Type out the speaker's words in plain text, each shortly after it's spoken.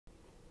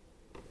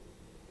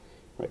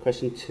Right,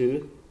 question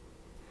 2,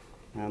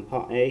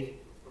 part A.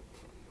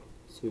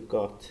 So we've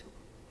got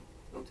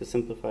to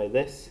simplify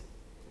this.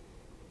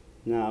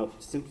 Now,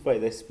 to simplify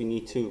this, we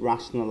need to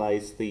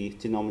rationalize the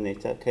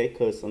denominator, okay?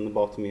 Because on the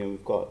bottom here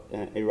we've got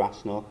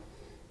irrational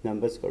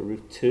numbers, we've got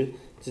root 2.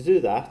 To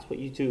do that, what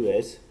you do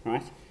is,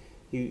 right,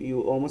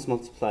 you almost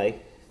multiply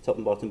top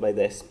and bottom by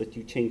this, but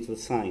you change the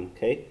sign,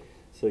 okay?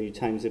 So you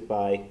times it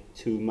by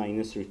 2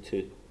 minus root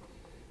 2.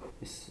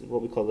 This is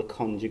what we call the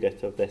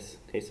conjugate of this,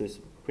 okay? So it's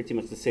pretty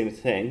much the same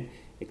thing,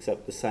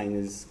 except the sign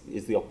is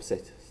the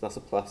opposite. So that's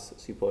a plus,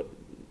 so you put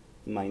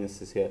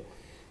minuses here.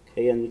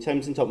 Okay, and the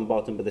times in top and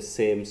bottom are the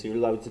same, so you're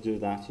allowed to do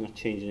that, you're not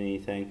changing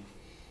anything.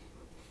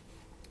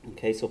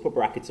 Okay, so put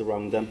brackets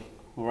around them,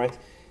 alright?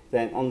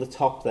 Then on the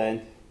top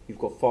then, you've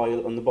got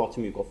FOIL, on the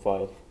bottom you've got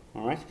FOIL,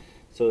 alright?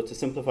 So to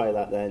simplify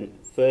that then,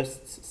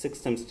 first 6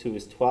 times 2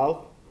 is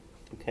 12,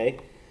 okay?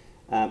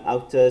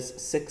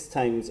 Outers 6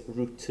 times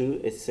root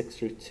 2 is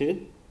 6 root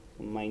 2,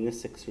 so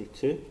minus 6 root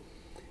 2.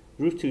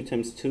 Root 2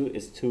 times 2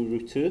 is 2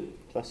 root 2,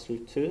 plus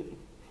root 2.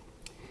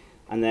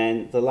 And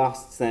then the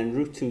last, then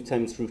root 2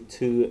 times root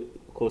 2,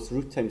 of course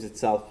root times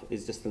itself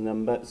is just a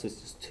number, so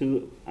it's just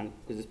 2, and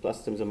because it's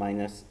plus times a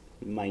minus,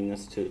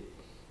 minus 2.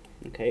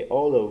 Okay,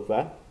 all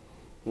over.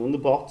 And on the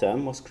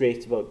bottom, what's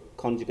great about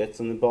conjugates,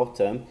 on the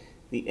bottom,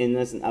 the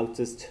inners and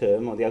outers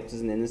term, or the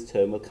outers and inners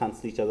term, will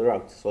cancel each other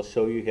out. So I'll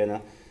show you here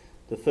now.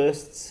 The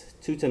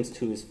first 2 times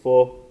 2 is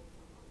 4.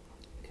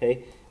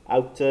 Okay,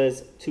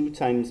 outers 2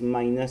 times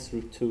minus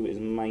root 2 is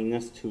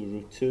minus 2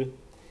 root 2.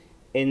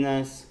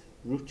 Inners,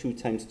 root 2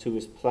 times 2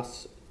 is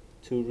plus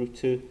 2 root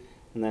 2,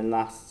 and then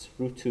last,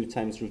 root 2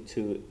 times root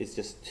 2 is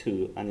just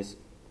 2, and is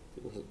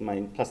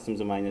plus times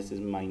a minus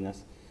is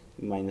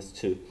minus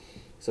 2.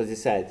 So as I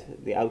said,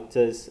 the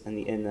outers and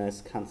the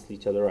inners cancel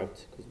each other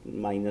out, because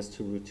minus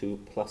 2 root 2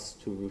 plus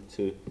 2 root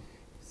 2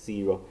 is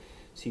 0.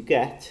 So you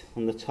get,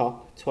 on the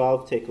top,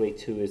 12 take away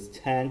 2 is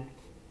 10,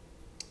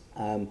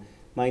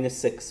 minus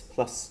 6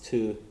 plus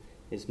 2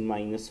 is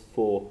minus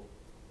 4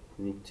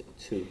 root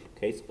 2.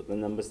 Okay, so put the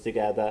numbers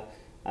together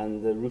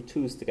and the root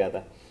 2's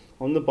together.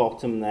 On the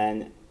bottom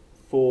then,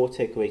 4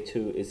 take away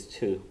 2 is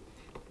 2.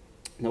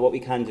 Now what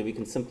we can do, we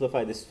can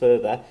simplify this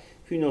further.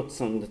 If you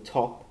notice on the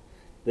top,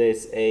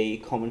 there's a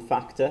common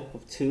factor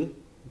of 2.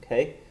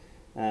 Okay,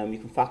 you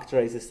can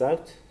factorize this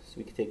out. So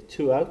we can take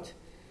 2 out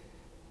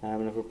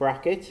and have a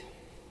bracket.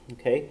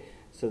 Okay,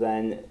 so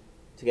then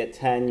to get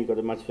 10, you've got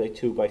to multiply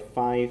 2 by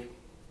 5.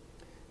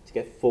 To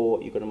get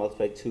 4, you've got to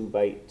multiply 2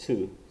 by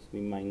 2. So we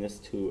minus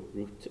 2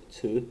 root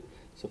 2.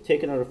 So I've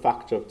taken out a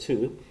factor of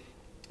 2,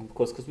 and of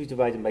course because we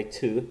divide them by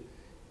 2,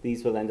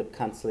 these will end up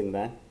cancelling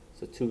there.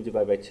 So 2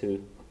 divided by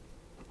 2,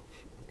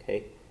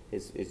 okay,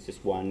 is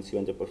just 1, so you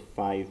end up with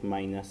 5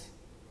 minus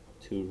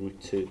 2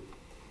 root 2.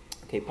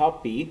 Okay,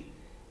 part B,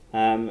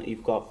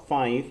 you've got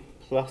 5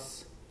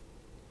 plus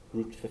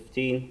root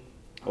 15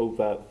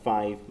 over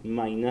 5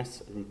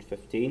 minus root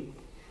 15.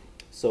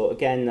 So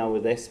again, now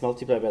with this,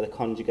 multiply by the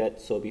conjugate,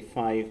 so it'll be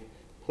 5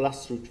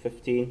 plus root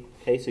 15.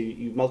 Okay, so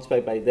you multiply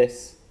by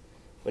this,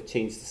 but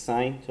change the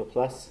sign to a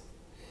plus,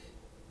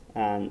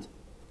 and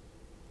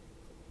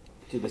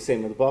do the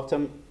same with the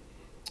bottom.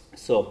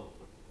 So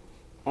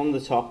on the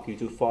top you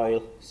do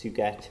FOIL, so you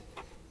get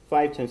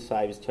 5 times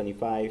 5 is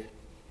 25.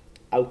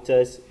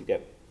 Outers, you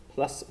get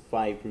plus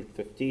 5 root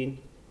 15.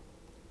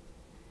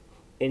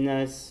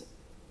 Inners,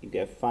 you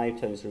get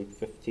 5 times root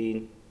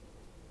 15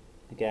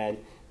 again,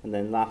 and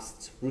then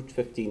last, root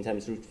 15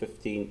 times root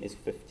 15 is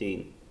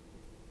 15.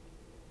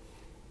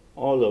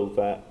 All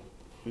over.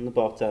 On the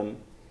bottom,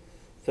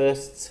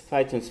 first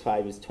 5 times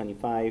 5 is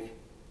 25.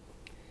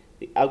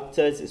 The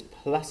outers is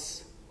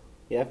plus,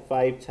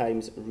 5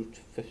 times root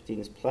 15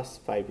 is plus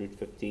 5 root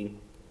 15.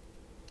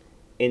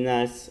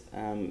 Inners,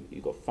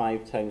 you've got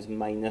 5 times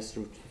minus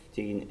root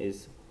 15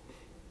 is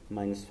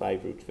minus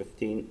 5 root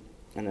 15.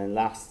 And then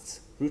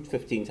last, root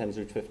 15 times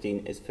root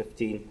 15 is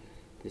 15.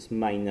 It's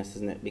minus,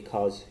 isn't it?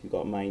 Because you've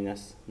got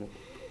minus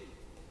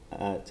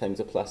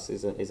times a plus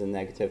is a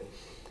negative.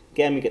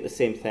 Again, we get the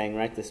same thing,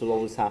 right? This will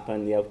always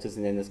happen. The outers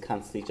and inners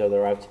cancel each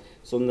other out.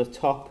 So on the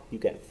top, you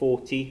get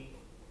 40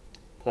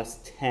 plus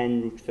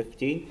 10 root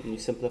 15, and you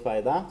simplify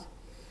that.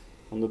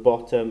 On the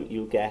bottom,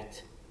 you'll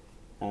get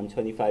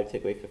 25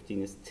 take away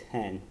 15 is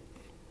 10.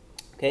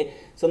 Okay,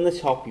 so on the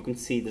top, you can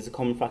see there's a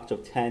common factor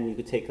of 10. You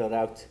could take that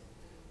out.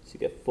 So you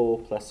get 4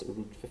 plus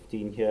root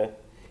 15 here.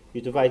 You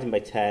divide them by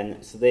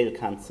 10, so they'll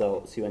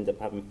cancel. So you end up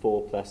having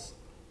 4 plus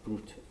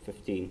root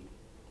 15.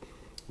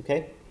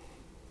 Okay.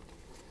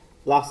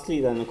 Lastly,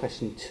 then, on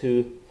question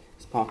 2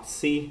 is part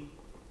C.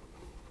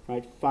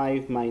 Right,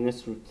 5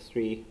 minus root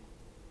 3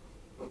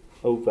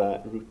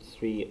 over root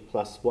 3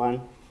 plus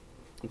 1.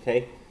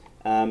 Okay,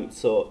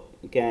 so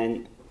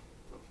again,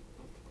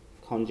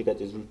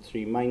 conjugate is root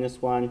 3 minus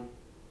 1.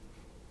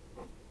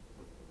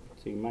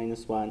 3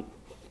 minus 1.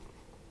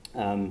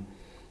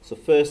 So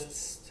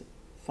first,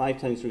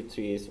 5 times root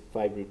 3 is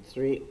 5 root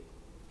 3.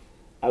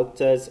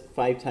 Outers,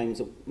 5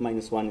 times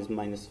minus 1 is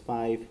minus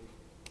 5.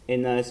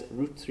 Inners,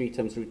 root 3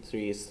 times root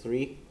 3 is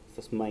 3. So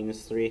that's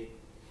minus 3.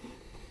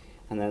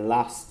 And then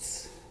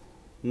lasts,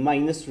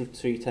 Minus root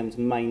 3 times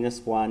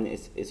minus 1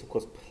 is of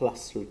course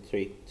plus root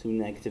 3. Two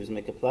negatives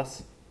make a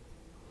plus.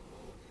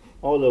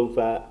 All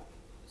over.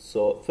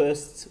 So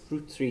first,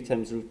 root 3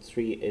 times root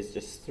 3 is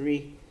just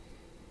 3.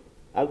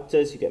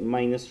 Outers, you get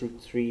minus root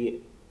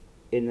 3.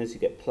 Inners, you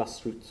get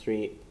plus root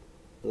 3.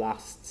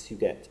 Lasts, you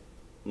get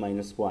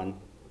minus 1.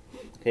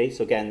 Okay,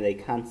 so again, they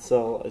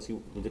cancel as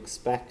you would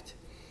expect.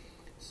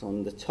 So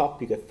on the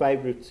top, you get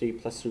 5 root 3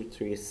 plus root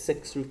 3 is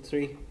 6 root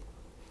 3.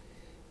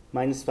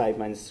 Minus 5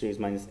 minus 3 is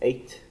minus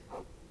 8.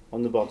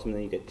 On the bottom,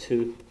 then you get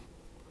 2.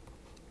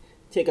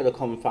 Take out a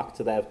common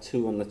factor there of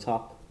 2 on the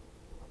top.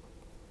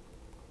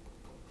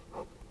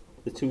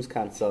 The 2's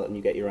cancel and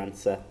you get your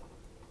answer.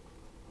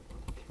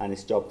 And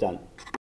it's job done.